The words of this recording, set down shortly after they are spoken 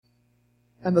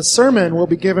And the sermon will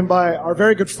be given by our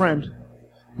very good friend,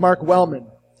 Mark Wellman,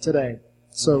 today.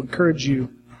 So I encourage you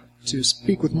to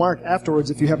speak with Mark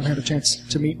afterwards if you haven't had a chance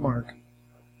to meet Mark.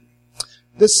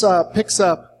 This picks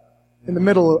up in the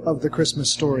middle of the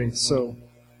Christmas story, so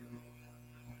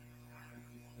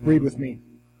read with me.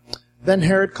 Then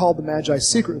Herod called the Magi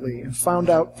secretly and found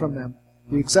out from them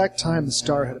the exact time the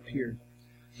star had appeared.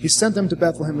 He sent them to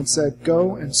Bethlehem and said,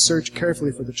 "Go and search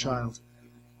carefully for the child.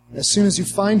 As soon as you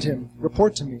find him,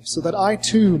 report to me, so that I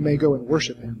too may go and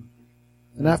worship him."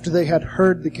 And after they had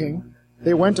heard the king,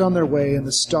 they went on their way, and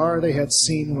the star they had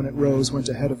seen when it rose went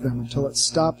ahead of them until it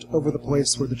stopped over the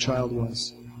place where the child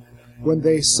was. When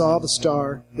they saw the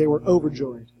star, they were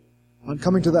overjoyed. On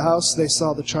coming to the house, they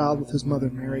saw the child with his mother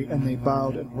Mary, and they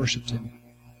bowed and worshipped him.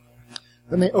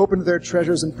 Then they opened their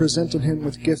treasures and presented him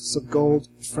with gifts of gold,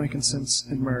 frankincense,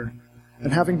 and myrrh.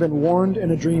 And having been warned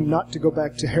in a dream not to go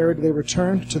back to Herod, they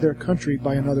returned to their country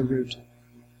by another route.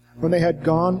 When they had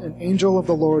gone, an angel of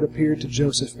the Lord appeared to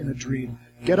Joseph in a dream.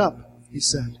 "Get up," he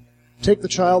said. "Take the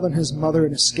child and his mother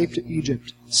and escape to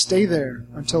Egypt. Stay there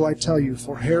until I tell you,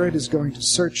 for Herod is going to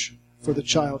search for the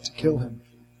child to kill him."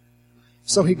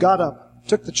 So he got up,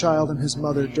 took the child and his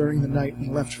mother during the night,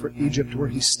 and left for Egypt, where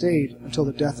he stayed until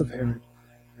the death of Herod.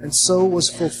 And so was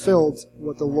fulfilled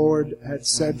what the Lord had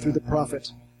said through the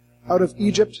prophet, "Out of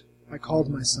Egypt I called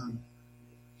my son."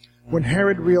 When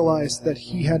Herod realized that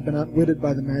he had been outwitted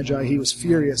by the Magi, he was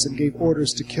furious and gave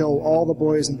orders to kill all the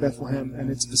boys in Bethlehem and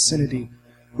its vicinity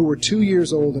who were 2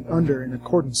 years old and under, in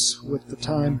accordance with the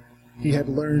time he had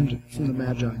learned from the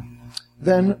Magi.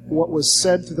 Then what was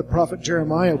said through the prophet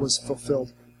Jeremiah was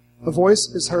fulfilled. "A voice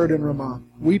is heard in Ramah,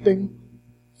 weeping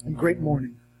and great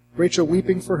mourning, Rachel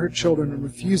weeping for her children and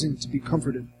refusing to be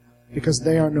comforted, because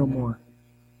they are no more."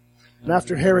 And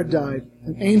after Herod died,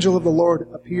 an angel of the Lord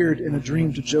appeared in a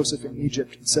dream to Joseph in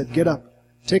Egypt and said, "Get up,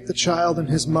 take the child and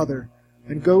his mother,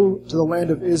 and go to the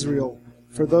land of Israel,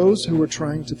 for those who were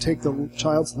trying to take the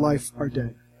child's life are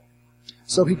dead."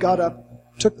 So he got up,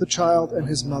 took the child and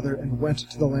his mother, and went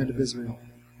to the land of Israel.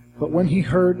 But when he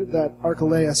heard that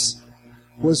Archelaus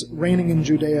was reigning in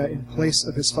Judea in place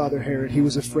of his father Herod, he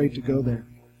was afraid to go there.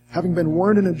 Having been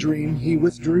warned in a dream, he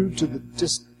withdrew to the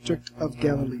district of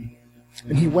Galilee.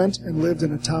 And he went and lived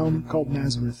in a town called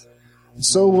Nazareth. And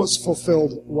so was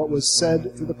fulfilled what was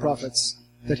said through the prophets,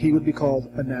 that he would be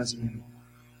called a Nazarene.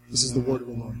 This is the word of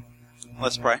the Lord.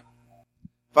 Let's pray.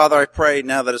 Father, I pray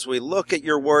now that as we look at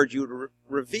your word, you would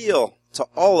reveal to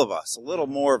all of us a little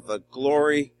more of the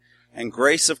glory and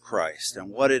grace of Christ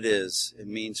and what it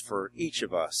means for each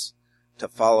of us to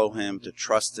follow him, to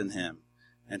trust in him,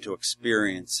 and to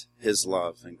experience his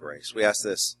love and grace. We ask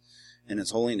this in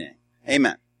his holy name.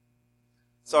 Amen.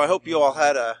 So I hope you all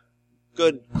had a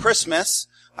good Christmas.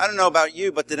 I don't know about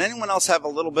you, but did anyone else have a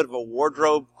little bit of a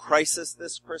wardrobe crisis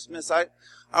this Christmas? I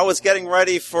was getting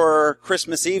ready for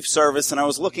Christmas Eve service, and I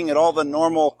was looking at all the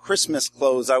normal Christmas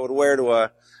clothes I would wear to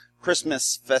a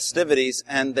Christmas festivities,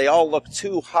 and they all looked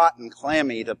too hot and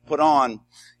clammy to put on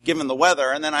given the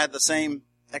weather. And then I had the same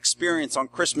experience on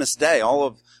Christmas Day. All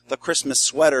of the Christmas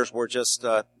sweaters were just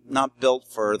not built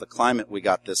for the climate we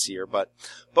got this year, but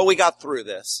we got through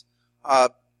this.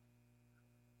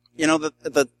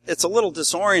 It's a little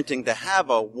disorienting to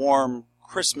have a warm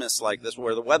Christmas like this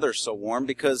where the weather's so warm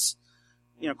because,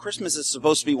 Christmas is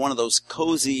supposed to be one of those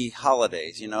cozy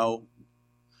holidays,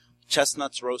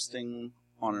 chestnuts roasting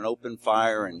on an open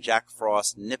fire and Jack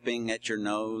Frost nipping at your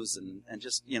nose and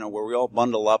just, where we all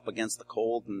bundle up against the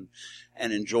cold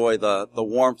and enjoy the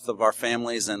warmth of our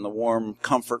families and the warm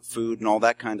comfort food and all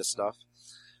that kind of stuff.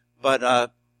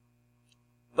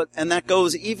 And that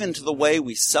goes even to the way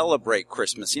we celebrate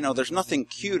Christmas. There's nothing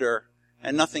cuter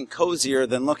and nothing cozier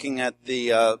than looking at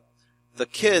the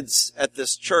kids at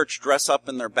this church dress up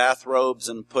in their bathrobes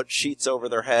and put sheets over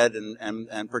their head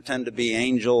and pretend to be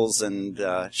angels and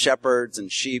shepherds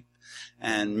and sheep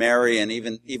and Mary, and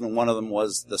even one of them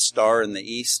was the star in the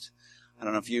east. I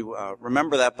don't know if you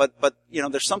remember that, but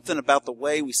there's something about the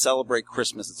way we celebrate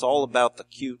Christmas. It's all about the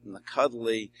cute and the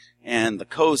cuddly and the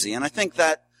cozy, and I think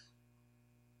that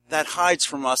hides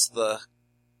from us the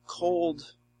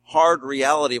cold, hard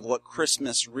reality of what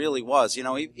Christmas really was.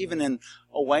 Even in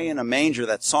Away in a Manger,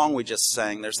 that song we just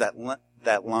sang, there's that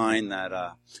line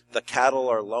that the cattle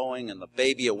are lowing and the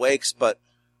baby awakes, but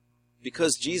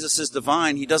because Jesus is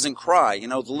divine, he doesn't cry. The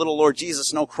little Lord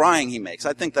Jesus, no crying he makes.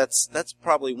 I think that's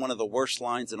probably one of the worst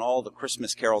lines in all the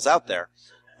Christmas carols out there,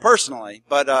 personally.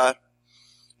 But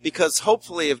because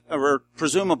hopefully, or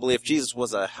presumably, if Jesus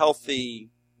was a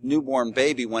healthy newborn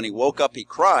baby, when he woke up, he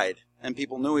cried, and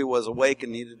people knew he was awake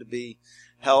and needed to be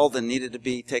held and needed to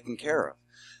be taken care of.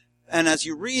 And as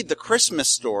you read the Christmas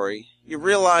story, you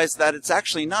realize that it's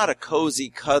actually not a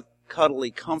cozy,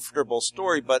 cuddly, comfortable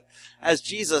story, but as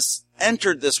Jesus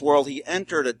entered this world, he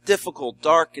entered a difficult,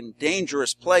 dark, and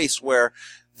dangerous place where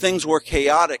things were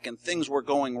chaotic and things were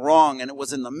going wrong, and it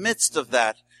was in the midst of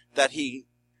that he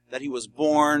was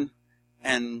born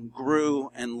and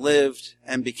grew and lived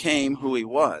and became who he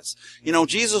was. You know,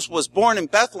 Jesus was born in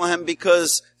Bethlehem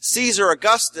because Caesar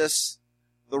Augustus,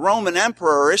 the Roman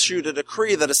emperor, issued a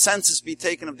decree that a census be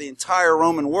taken of the entire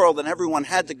Roman world, and everyone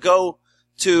had to go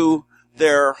to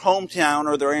their hometown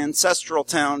or their ancestral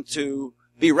town to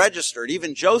be registered.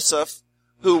 Even Joseph,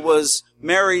 who was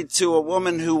married to a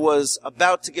woman who was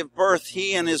about to give birth,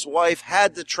 he and his wife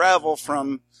had to travel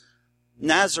from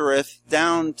Nazareth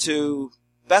down to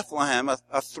Bethlehem, a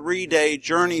 3-day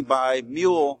journey by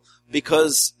mule,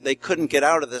 because they couldn't get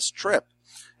out of this trip.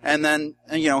 And then,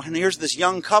 and here's this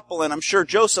young couple, and I'm sure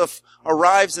Joseph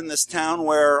arrives in this town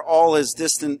where all his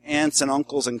distant aunts and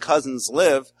uncles and cousins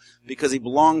live, because he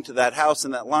belonged to that house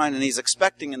and that line, and he's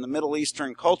expecting in the Middle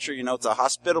Eastern culture,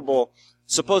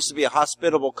 it's supposed to be a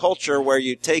hospitable culture where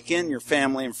you take in your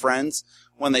family and friends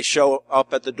when they show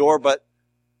up at the door, but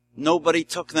nobody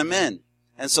took them in.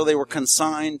 And so they were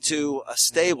consigned to a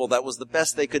stable. That was the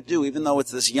best they could do, even though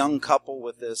it's this young couple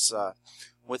with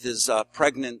his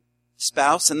pregnant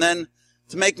spouse. And then,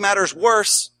 to make matters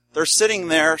worse, they're sitting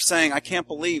there saying, I can't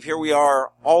believe here we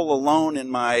are all alone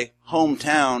in my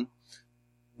hometown.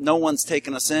 No one's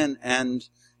taken us in. And,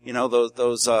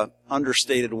 those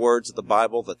understated words of the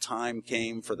Bible, the time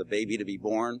came for the baby to be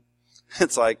born.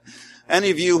 It's like, any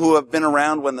of you who have been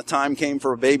around when the time came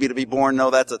for a baby to be born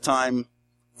know that's a time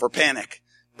for panic.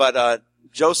 But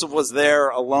Joseph was there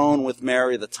alone with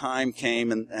Mary. The time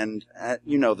came, and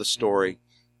you know the story.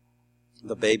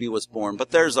 The baby was born. But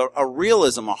there's a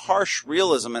realism, a harsh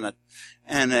realism,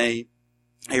 and a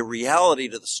reality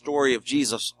to the story of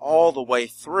Jesus all the way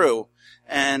through.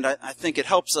 And I think it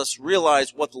helps us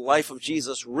realize what the life of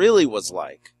Jesus really was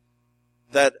like.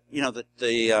 That,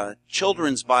 the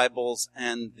children's Bibles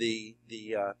and the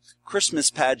Christmas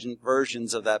pageant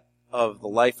versions of the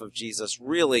life of Jesus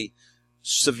really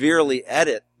severely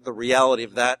edit the reality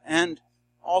of that, and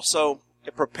also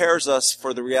it prepares us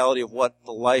for the reality of what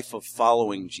the life of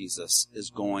following Jesus is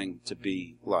going to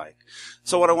be like.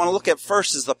 So what I want to look at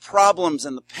first is the problems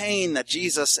and the pain that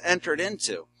Jesus entered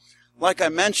into. Like I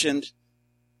mentioned,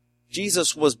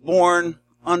 Jesus was born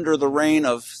under the reign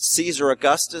of Caesar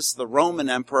Augustus, the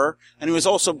Roman emperor, and he was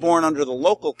also born under the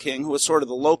local king, who was sort of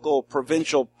the local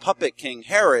provincial puppet king,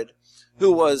 Herod,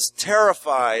 who was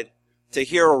terrified to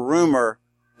hear a rumor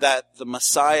that the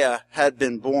Messiah had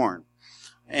been born.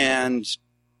 And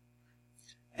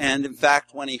in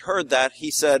fact, when he heard that, he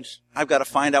said, I've got to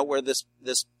find out where this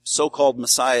so-called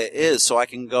Messiah is so I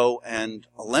can go and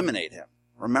eliminate him.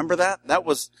 Remember that? That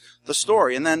was the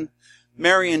story. And then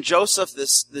Mary and Joseph,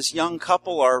 this young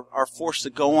couple, are forced to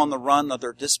go on the run.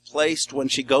 They're displaced when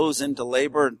she goes into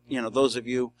labor. Those of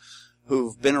you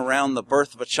who've been around the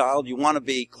birth of a child, you want to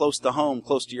be close to home,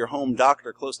 close to your home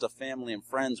doctor, close to family and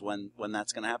friends when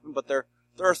that's going to happen. But they're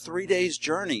a 3 days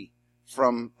journey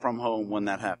from home when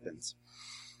that happens.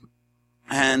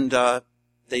 And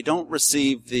they don't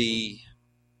receive the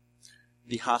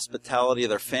hospitality of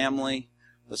their family.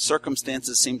 The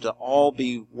circumstances seem to all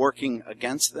be working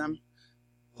against them.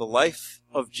 The life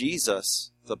of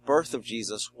Jesus, the birth of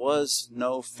Jesus, was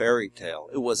no fairy tale.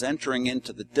 It was entering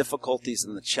into the difficulties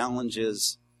and the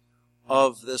challenges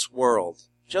of this world,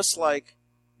 just like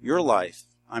your life,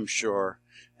 I'm sure,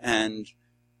 and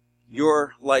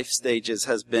your life stages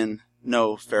has been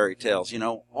no fairy tales.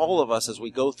 All of us, as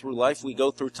we go through life, we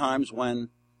go through times when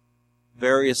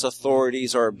various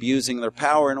authorities are abusing their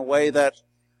power in a way that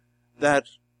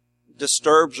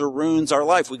disturbs or ruins our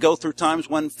life. We go through times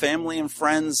when family and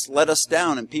friends let us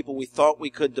down, and people we thought we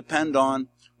could depend on,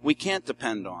 we can't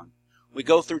depend on. We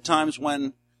go through times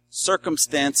when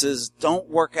circumstances don't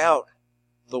work out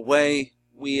the way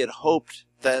we had hoped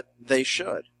that they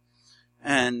should.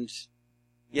 And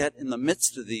yet, in the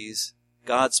midst of these,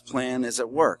 God's plan is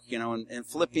at work. In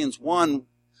Philippians 1,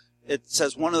 it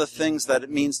says one of the things that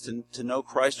it means to know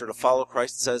Christ or to follow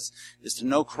Christ, it says, is to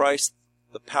know Christ,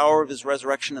 the power of his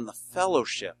resurrection, and the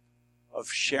fellowship of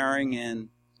sharing in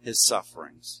his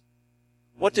sufferings.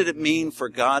 What did it mean for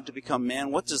God to become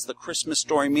man? What does the Christmas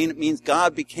story mean? It means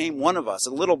God became one of us,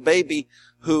 a little baby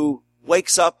who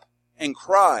wakes up and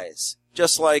cries,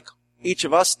 just like each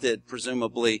of us did,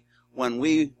 presumably, when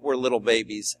we were little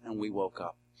babies and we woke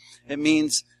up. It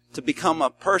means to become a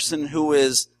person who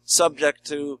is subject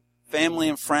to family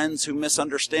and friends who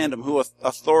misunderstand him, who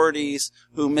authorities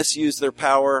who misuse their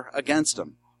power against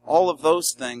him. All of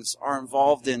those things are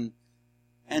involved in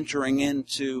entering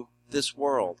into this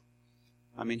world.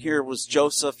 I mean, here was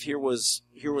Joseph, here was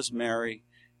Mary,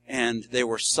 and they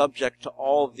were subject to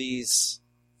all these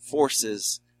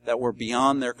forces that were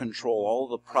beyond their control. All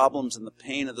the problems and the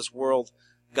pain of this world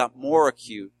got more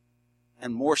acute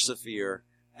and more severe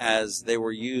as they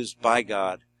were used by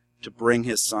God to bring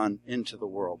his Son into the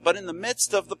world. But in the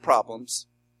midst of the problems,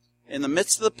 in the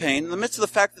midst of the pain, in the midst of the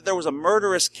fact that there was a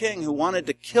murderous king who wanted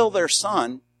to kill their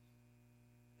son,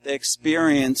 they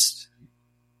experienced,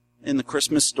 in the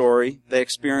Christmas story, they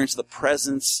experienced the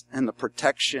presence and the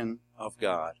protection of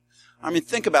God. I mean,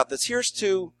 think about this. Here's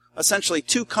essentially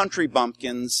two country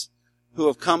bumpkins who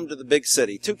have come to the big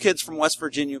city. Two kids from West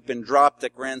Virginia have been dropped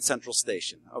at Grand Central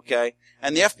Station, okay?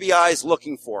 And the FBI is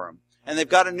looking for them. And they've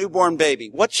got a newborn baby.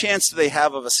 What chance do they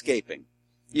have of escaping?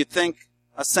 You'd think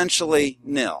essentially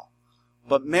nil.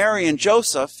 But Mary and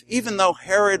Joseph, even though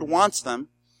Herod wants them,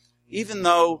 even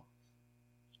though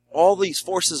all these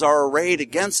forces are arrayed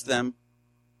against them,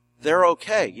 they're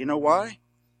okay. You know why?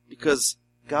 Because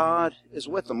God is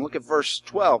with them. Look at verse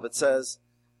 12. It says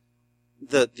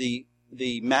that the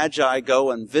Magi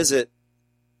go and visit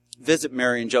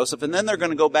Mary and Joseph, and then they're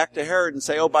going to go back to Herod and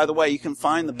say, oh, by the way, you can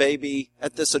find the baby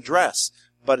at this address.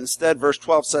 But instead, verse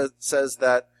 12 says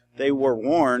that they were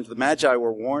warned, the Magi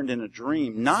were warned in a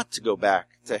dream not to go back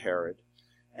to Herod.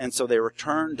 And so they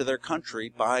returned to their country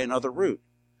by another route.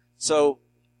 So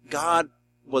God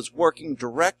was working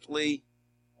directly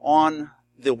on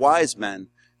the wise men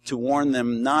to warn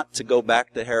them not to go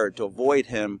back to Herod, to avoid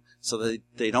him, so that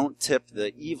they don't tip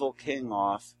the evil king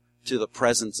off to the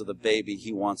presence of the baby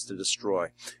he wants to destroy.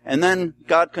 And then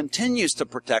God continues to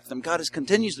protect them. God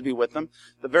continues to be with them.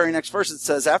 The very next verse, it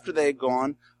says, after they had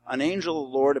gone, an angel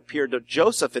of the Lord appeared to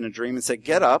Joseph in a dream and said,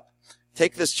 get up,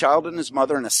 take this child and his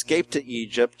mother and escape to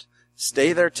Egypt.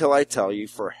 Stay there till I tell you,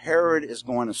 for Herod is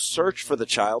going to search for the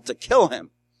child to kill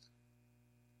him.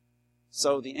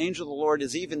 So the angel of the Lord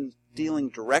is even dealing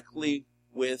directly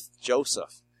with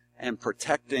Joseph and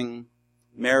protecting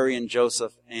Mary and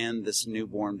Joseph and this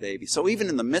newborn baby. So even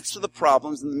in the midst of the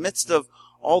problems, in the midst of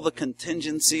all the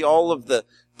contingency, all of the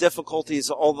difficulties,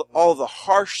 all the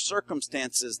harsh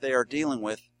circumstances they are dealing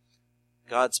with,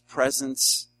 God's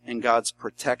presence and God's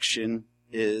protection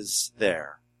is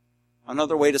there.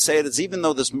 Another way to say it is, even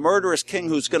though this murderous king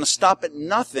who's going to stop at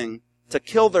nothing to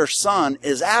kill their son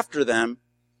is after them,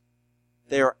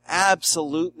 they are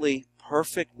absolutely,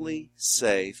 perfectly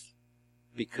safe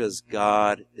because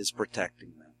God is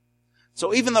protecting them.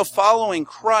 So even though following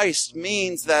Christ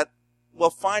means that we'll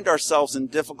find ourselves in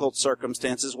difficult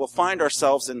circumstances, we'll find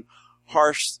ourselves in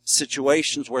harsh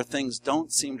situations where things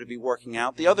don't seem to be working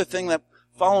out, the other thing that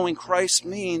following Christ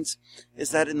means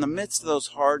is that in the midst of those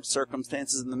hard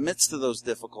circumstances, in the midst of those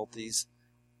difficulties,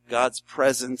 God's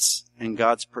presence and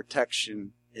God's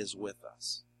protection is with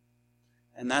us.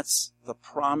 And that's the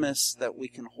promise that we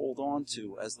can hold on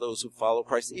to as those who follow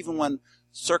Christ. Even when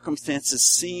circumstances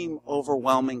seem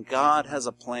overwhelming, God has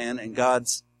a plan, and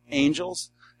God's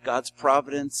angels, God's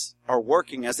providence are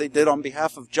working, as they did on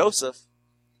behalf of Joseph,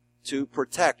 to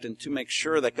protect and to make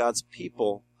sure that God's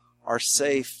people are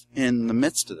safe in the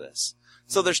midst of this.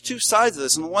 So there's two sides of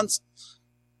this.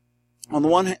 On the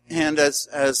one hand,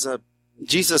 as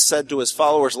Jesus said to his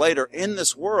followers later, in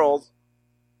this world,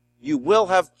 you will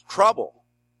have trouble.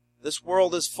 This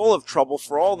world is full of trouble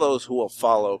for all those who will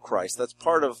follow Christ. That's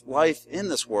part of life in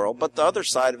this world. But the other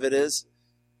side of it is,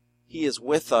 he is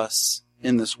with us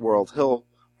in this world. He'll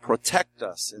protect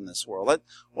us in this world.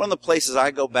 One of the places I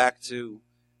go back to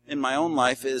in my own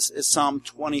life is Psalm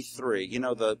 23. You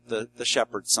know, the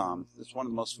shepherd's psalm. It's one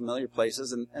of the most familiar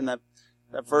places. And that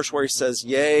verse where he says,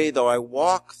 yea, though I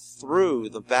walk through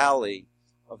the valley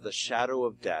of the shadow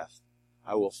of death,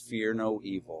 I will fear no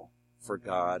evil, for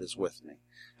God is with me.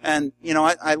 And, you know,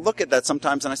 I look at that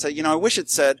sometimes and I say, you know, I wish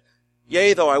it said,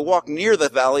 yea, though I walk near the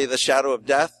valley of the shadow of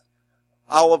death,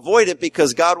 I'll avoid it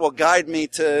because God will guide me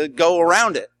to go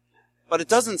around it. But it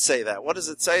doesn't say that. What does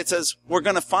it say? It says we're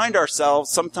going to find ourselves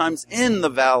sometimes in the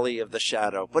valley of the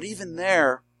shadow. But even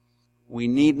there, we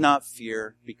need not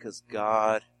fear because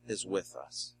God is with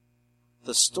us.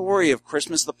 The story of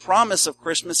Christmas, the promise of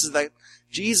Christmas is that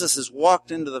Jesus has walked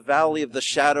into the valley of the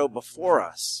shadow before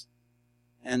us.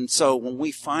 And so when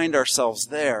we find ourselves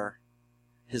there,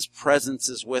 his presence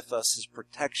is with us, his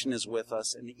protection is with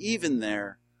us, and even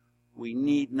there, we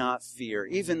need not fear.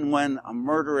 Even when a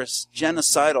murderous,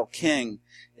 genocidal king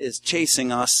is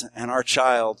chasing us and our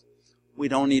child, we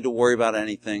don't need to worry about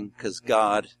anything because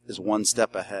God is one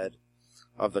step ahead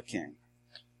of the king.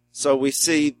 So we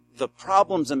see the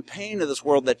problems and pain of this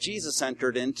world that Jesus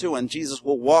entered into, and Jesus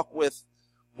will walk with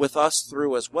with us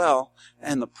through as well,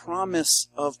 and the promise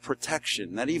of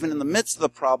protection, that even in the midst of the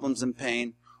problems and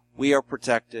pain, we are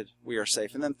protected, we are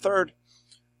safe. And then third,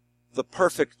 the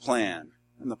perfect plan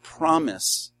and the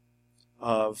promise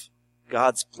of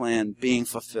God's plan being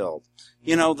fulfilled.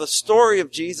 You know, the story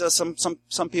of Jesus,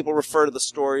 some people refer to the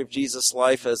story of Jesus'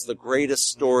 life as the greatest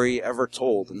story ever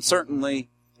told, and certainly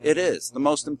it is. The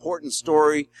most important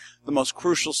story, the most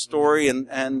crucial story,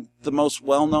 and the most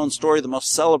well-known story, the most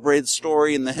celebrated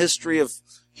story in the history of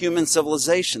human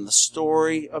civilization, the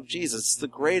story of Jesus. It's the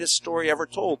greatest story ever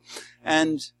told.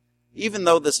 And even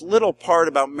though this little part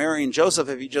about Mary and Joseph,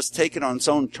 if you just take it on its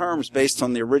own terms based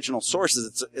on the original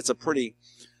sources, it's a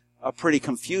pretty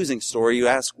confusing story. You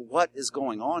ask, what is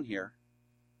going on here?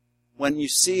 When you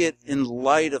see it in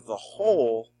light of the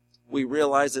whole, we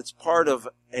realize it's part of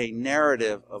a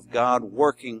narrative of God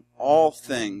working all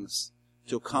things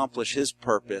to accomplish His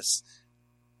purpose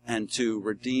and to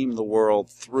redeem the world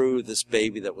through this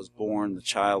baby that was born, the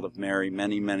child of Mary,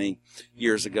 many, many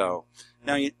years ago.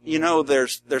 Now, you know,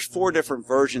 there's 4 different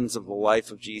versions of the life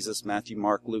of Jesus: Matthew,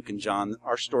 Mark, Luke, and John.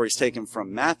 Our story's taken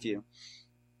from Matthew.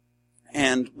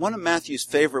 And one of Matthew's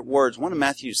favorite words, one of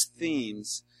Matthew's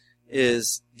themes,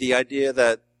 is the idea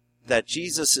that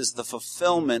Jesus is the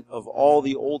fulfillment of all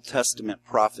the Old Testament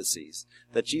prophecies,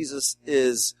 that Jesus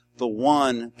is the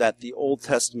one that the Old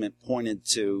Testament pointed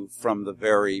to from the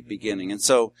very beginning. And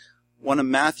so one of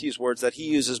Matthew's words that he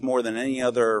uses more than any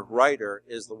other writer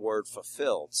is the word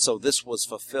fulfilled. So this was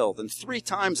fulfilled. And 3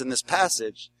 times in this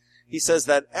passage, he says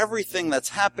that everything that's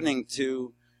happening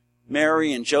to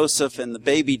Mary and Joseph and the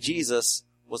baby Jesus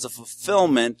was a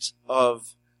fulfillment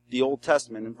of the Old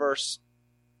Testament.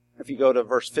 If you go to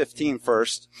verse 15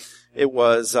 first, it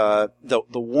was the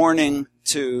warning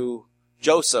to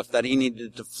Joseph that he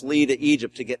needed to flee to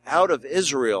Egypt to get out of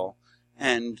Israel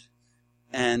and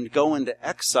go into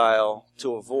exile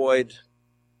to avoid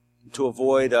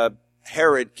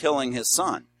Herod killing his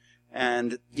son.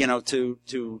 And, you know,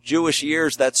 to Jewish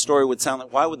ears, that story would sound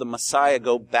like, why would the Messiah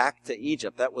go back to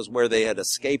Egypt? That was where they had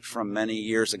escaped from many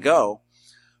years ago.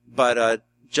 But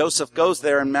Joseph goes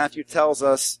there, and Matthew tells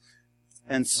us,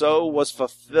 and so was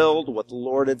fulfilled what the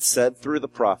Lord had said through the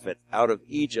prophet, out of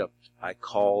Egypt I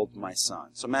called my son.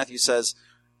 So Matthew says,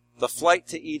 the flight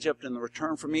to Egypt and the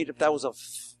return from Egypt, that was a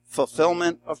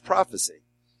fulfillment of prophecy.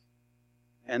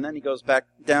 And then he goes back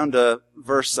down to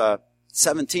verse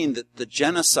 17, that the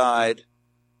genocide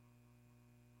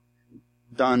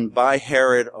done by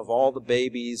Herod of all the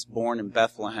babies born in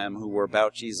Bethlehem who were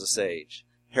about Jesus' age.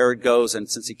 Herod goes, and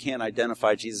since he can't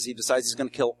identify Jesus, he decides he's going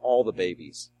to kill all the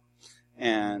babies.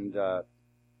 And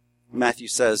Matthew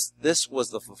says, this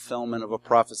was the fulfillment of a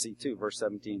prophecy too, verse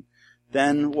 17.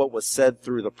 Then what was said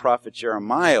through the prophet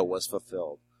Jeremiah was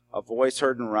fulfilled. A voice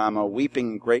heard in Ramah,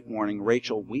 weeping in great mourning,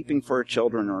 Rachel weeping for her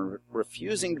children, or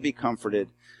refusing to be comforted,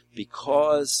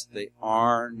 because they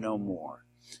are no more.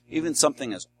 Even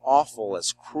something as awful,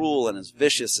 as cruel, and as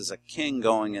vicious as a king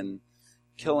going and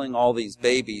killing all these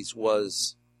babies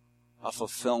was a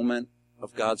fulfillment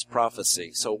of God's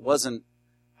prophecy. So it wasn't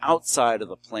outside of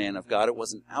the plan of God. It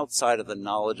wasn't outside of the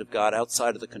knowledge of God,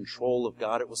 outside of the control of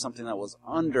God. It was something that was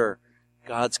under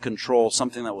God's control,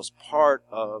 something that was part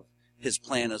of His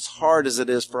plan, as hard as it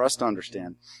is for us to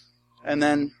understand. And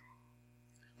then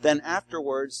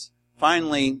afterwards,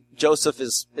 finally, Joseph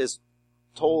is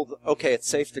told, okay, it's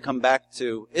safe to come back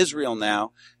to Israel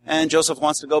now. And Joseph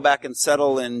wants to go back and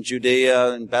settle in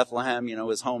Judea, in Bethlehem, you know,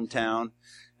 his hometown.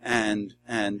 And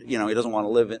you know, he doesn't want to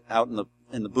live out in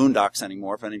the boondocks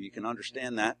anymore, if any of you can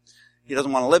understand that. He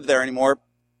doesn't want to live there anymore,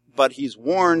 but he's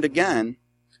warned again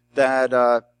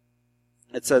that,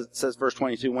 it says verse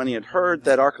 22, when he had heard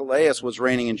that Archelaus was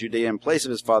reigning in Judea in place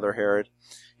of his father Herod,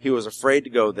 he was afraid to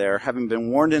go there. Having been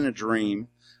warned in a dream,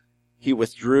 he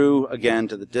withdrew again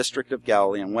to the district of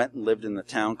Galilee and went and lived in the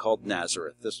town called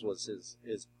Nazareth. This was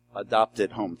his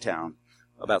adopted hometown,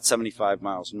 about 75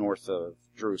 miles north of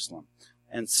Jerusalem.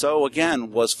 And so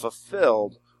again was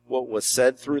fulfilled what was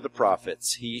said through the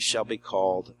prophets, he shall be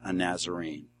called a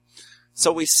Nazarene.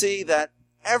 So we see that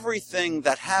everything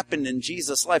that happened in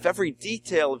Jesus' life, every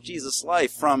detail of Jesus'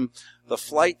 life, from the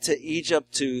flight to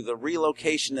Egypt to the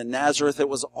relocation to Nazareth, it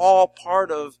was all part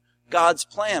of God's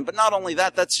plan. But not only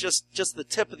that, that's just the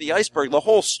tip of the iceberg. The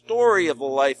whole story of the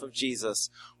life of Jesus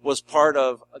was part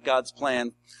of God's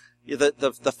plan.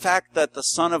 The fact that the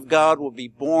Son of God would be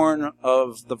born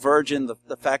of the Virgin,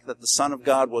 the fact that the Son of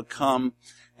God would come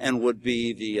and would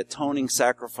be the atoning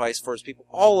sacrifice for His people,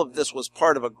 all of this was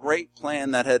part of a great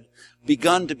plan that had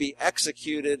begun to be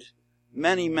executed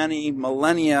many, many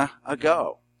millennia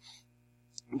ago.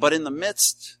 But in the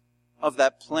midst of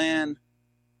that plan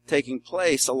taking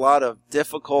place, a lot of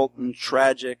difficult and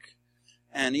tragic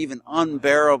and even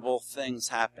unbearable things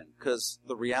happen. Because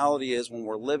the reality is, when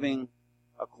we're living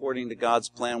according to God's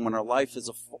plan, when our life is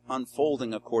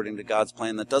unfolding according to God's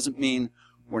plan, that doesn't mean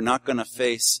we're not going to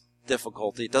face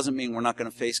difficulty. It doesn't mean we're not going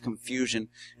to face confusion.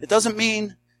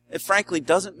 It frankly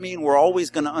doesn't mean we're always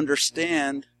going to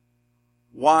understand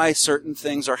why certain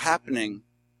things are happening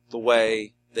the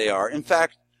way they are. In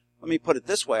fact, let me put it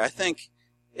this way. I think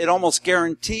it almost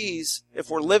guarantees, if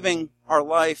we're living our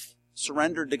life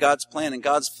surrendered to God's plan and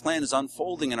God's plan is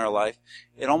unfolding in our life,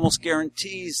 it almost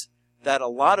guarantees that a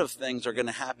lot of things are going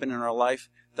to happen in our life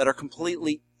that are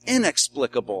completely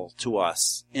inexplicable to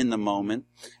us in the moment,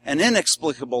 and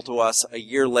inexplicable to us a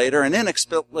year later, and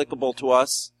inexplicable to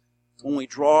us when we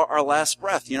draw our last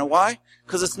breath. You know why?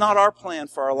 Because it's not our plan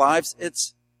for our lives,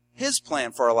 it's His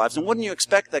plan for our lives. And wouldn't you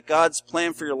expect that God's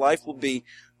plan for your life will be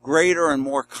greater and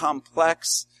more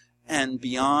complex and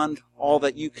beyond all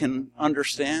that you can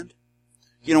understand?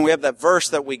 You know, we have that verse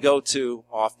that we go to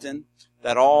often,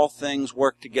 that all things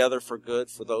work together for good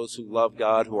for those who love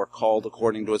God, who are called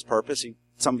according to His purpose.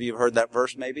 Some of you have heard that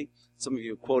verse maybe. Some of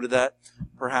you have quoted that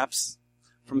perhaps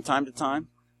from time to time.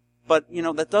 But, you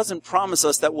know, that doesn't promise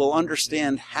us that we'll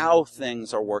understand how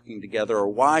things are working together or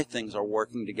why things are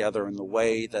working together in the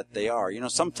way that they are. You know,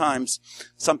 sometimes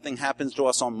something happens to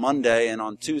us on Monday, and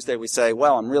on Tuesday we say,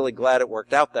 well, I'm really glad it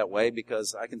worked out that way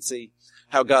because I can see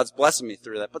how God's blessing me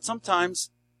through that. But sometimes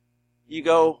you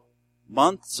go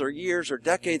months or years or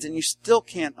decades and you still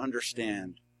can't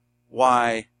understand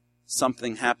why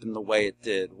something happened the way it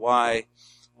did, why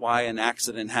an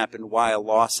accident happened, why a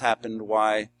loss happened,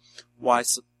 why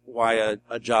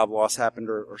a job loss happened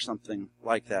or something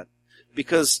like that.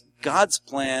 Because God's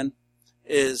plan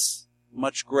is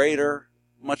much greater,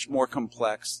 much more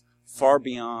complex, far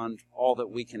beyond all that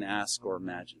we can ask or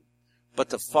imagine. But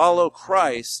to follow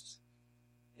Christ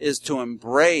is to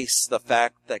embrace the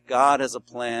fact that God has a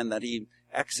plan that He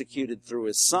executed through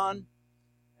His Son,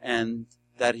 and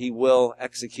that He will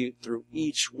execute through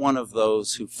each one of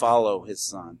those who follow His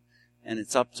Son. And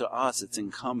it's up to us, it's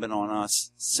incumbent on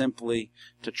us simply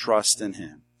to trust in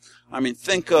Him. I mean,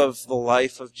 think of the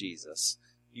life of Jesus.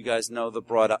 You guys know the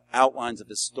broad outlines of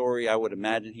His story. I would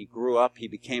imagine He grew up, He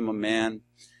became a man,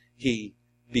 He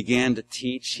began to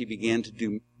teach, He began to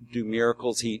do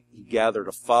miracles, He gathered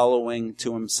a following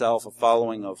to Himself, a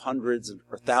following of hundreds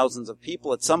or thousands of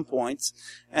people at some points,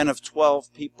 and of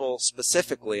 12 people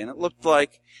specifically. And it looked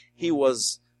like He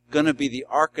was going to be the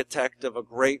architect of a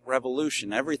great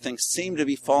revolution. Everything seemed to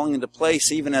be falling into place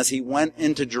even as He went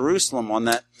into Jerusalem on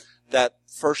that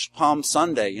first Palm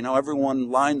Sunday. You know,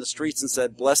 everyone lined the streets and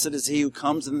said, "Blessed is He who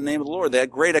comes in the name of the Lord." They had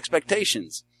great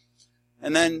expectations.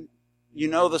 And then, you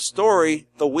know the story,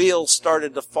 the wheels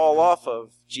started to fall off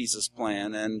of Jesus'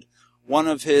 plan, and one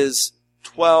of His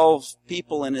 12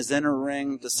 people in His inner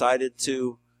ring decided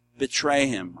to betray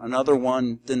Him. Another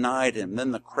one denied Him.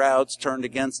 Then the crowds turned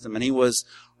against Him, and He was,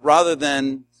 rather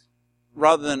than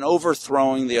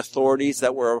overthrowing the authorities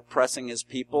that were oppressing His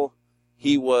people,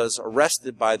 He was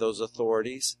arrested by those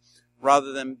authorities.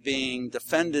 Rather than being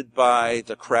defended by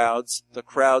the crowds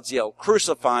yelled,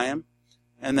 "Crucify Him,"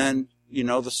 and then, you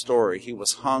know the story. He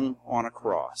was hung on a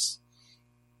cross.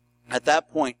 At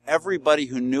that point, everybody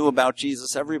who knew about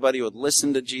Jesus, everybody who had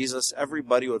listened to Jesus,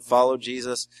 everybody who had followed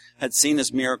Jesus, had seen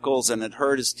His miracles and had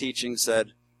heard His teaching,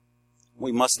 said,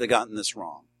 "We must have gotten this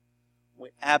wrong. We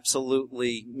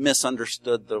absolutely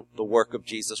misunderstood the work of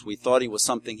Jesus. We thought He was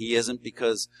something He isn't,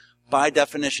 because by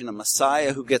definition, a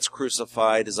Messiah who gets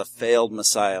crucified is a failed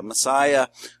Messiah. A Messiah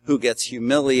who gets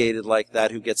humiliated like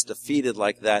that, who gets defeated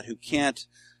like that, who can't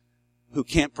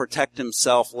protect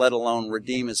himself, let alone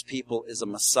redeem His people, is a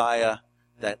Messiah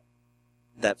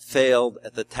that failed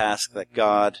at the task that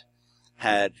God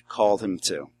had called Him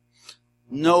to."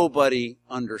 Nobody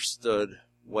understood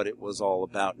what it was all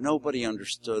about. Nobody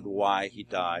understood why He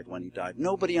died when He died.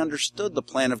 Nobody understood the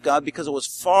plan of God because it was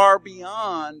far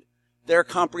beyond their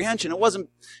comprehension.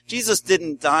 Jesus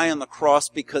didn't die on the cross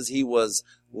because He was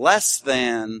less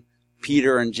than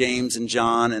Peter and James and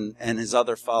John and His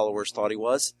other followers thought He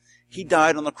was. He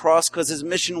died on the cross because His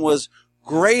mission was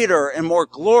greater and more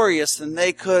glorious than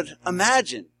they could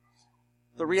imagine.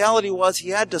 The reality was He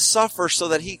had to suffer so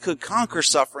that He could conquer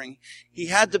suffering. He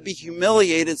had to be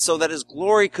humiliated so that His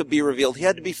glory could be revealed. He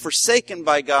had to be forsaken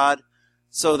by God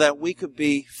so that we could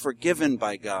be forgiven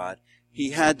by God.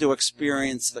 He had to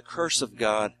experience the curse of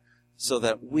God so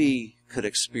that we could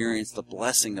experience the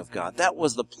blessing of God. That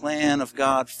was the plan of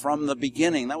God from the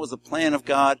beginning. That was the plan of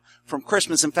God from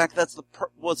Christmas. In fact, that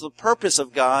was the purpose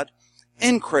of God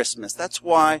in Christmas. That's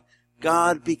why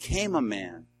God became a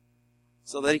man,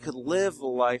 so that he could live the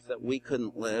life that we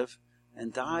couldn't live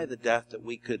and die the death that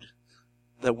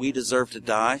we deserved to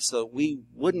die, so that we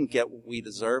wouldn't get what we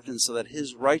deserved, and so that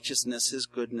his righteousness, his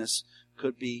goodness,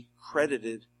 could be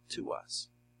credited to us.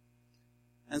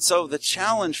 And so the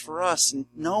challenge for us,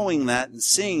 knowing that and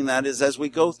seeing that, is as we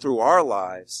go through our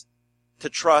lives, to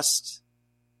trust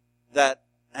that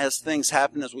as things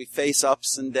happen, as we face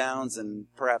ups and downs and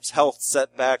perhaps health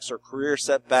setbacks or career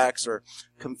setbacks or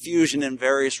confusion in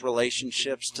various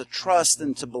relationships, to trust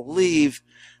and to believe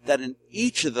that in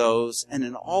each of those and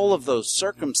in all of those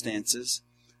circumstances,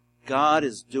 God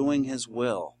is doing his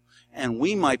will. And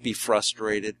we might be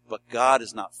frustrated, but God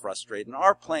is not frustrated. And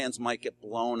our plans might get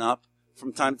blown up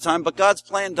from time to time, but God's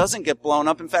plan doesn't get blown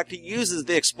up. In fact, he uses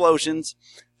the explosions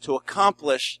to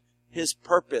accomplish his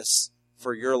purpose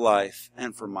for your life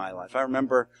and for my life. I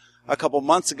remember a couple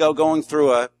months ago going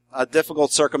through a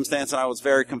difficult circumstance, and I was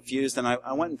very confused, and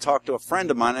I went and talked to a friend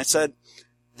of mine. I said,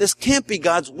 this can't be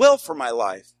God's will for my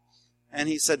life. And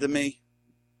he said to me,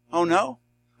 oh no,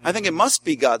 I think it must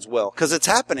be God's will, because it's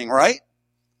happening, right?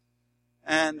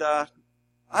 And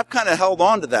I've kind of held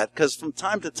on to that, because from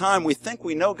time to time we think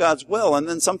we know God's will, and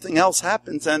then something else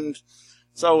happens, and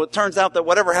so it turns out that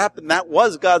whatever happened, that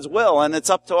was God's will, and it's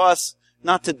up to us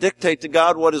not to dictate to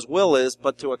God what his will is,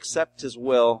 but to accept his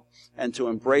will and to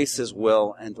embrace his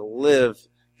will and to live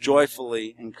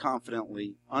joyfully and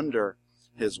confidently under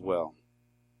his will.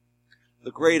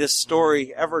 The greatest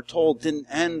story ever told didn't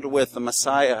end with the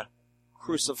Messiah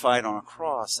crucified on a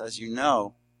cross, as you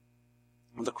know.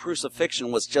 The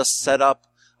crucifixion was just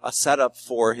a setup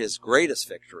for his greatest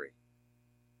victory,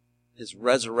 his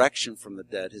resurrection from the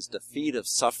dead, his defeat of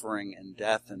suffering and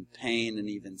death and pain and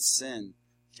even sin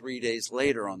 3 days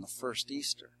later on the first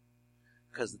Easter,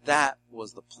 because that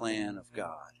was the plan of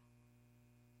God.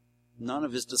 None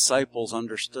of his disciples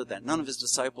understood that. None of his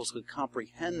disciples could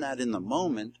comprehend that in the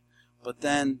moment, but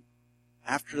then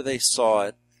after they saw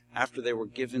it, after they were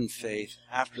given faith,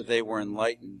 after they were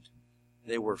enlightened,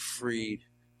 they were freed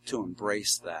to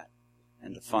embrace that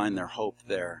and to find their hope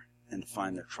there and to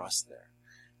find their trust there.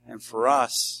 And for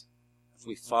us, if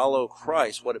we follow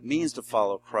Christ, what it means to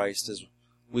follow Christ is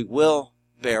we will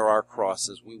bear our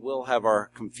crosses. We will have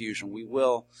our confusion. We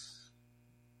will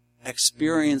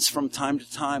experience from time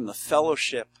to time the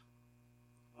fellowship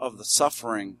of the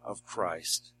suffering of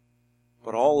Christ.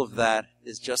 But all of that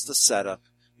is just a setup,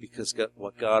 because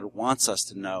what God wants us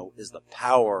to know is the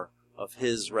power of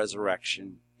his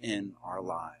resurrection in our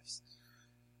lives.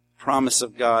 Promise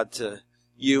of God to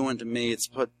you and to me, it's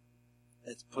put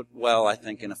well, I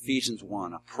think, in Ephesians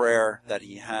 1, a prayer that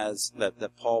he has,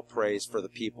 that Paul prays for the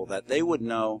people, that they would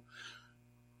know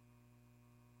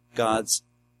God's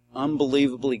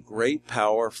unbelievably great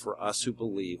power for us who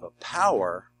believe, a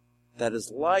power that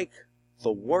is like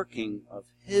the working of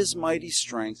his mighty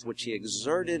strength, which he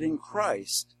exerted in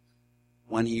Christ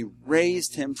when he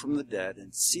raised him from the dead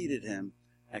and seated him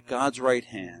at God's right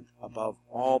hand above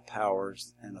all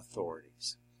powers and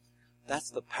authorities.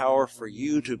 That's the power for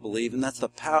you to believe, and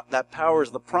that power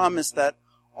is the promise that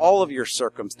all of your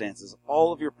circumstances,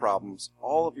 all of your problems,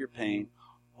 all of your pain,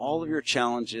 all of your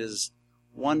challenges,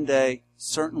 one day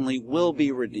certainly will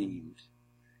be redeemed.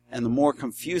 And the more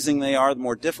confusing they are, the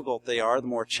more difficult they are, the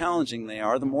more challenging they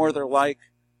are, the more they're like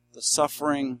the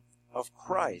suffering of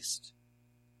Christ,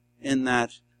 in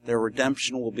that their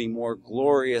redemption will be more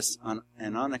glorious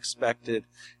and unexpected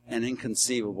and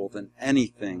inconceivable than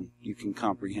anything you can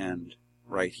comprehend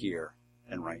right here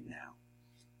and right now.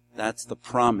 That's the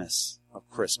promise of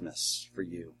Christmas for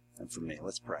you and for me.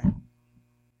 Let's pray.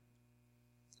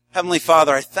 Heavenly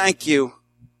Father, I thank you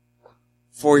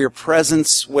for your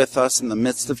presence with us in the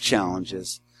midst of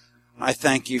challenges. I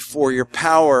thank you for your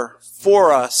power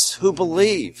for us who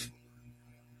believe.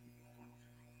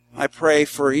 I pray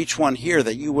for each one here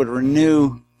that you would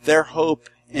renew their hope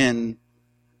in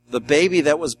the baby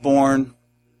that was born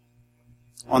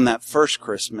on that first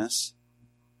Christmas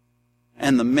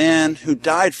and the man who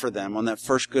died for them on that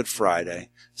first Good Friday,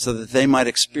 so that they might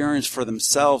experience for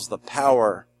themselves the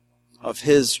power of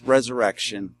his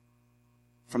resurrection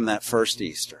from that first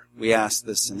Easter. We ask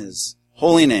this in his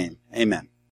holy name. Amen.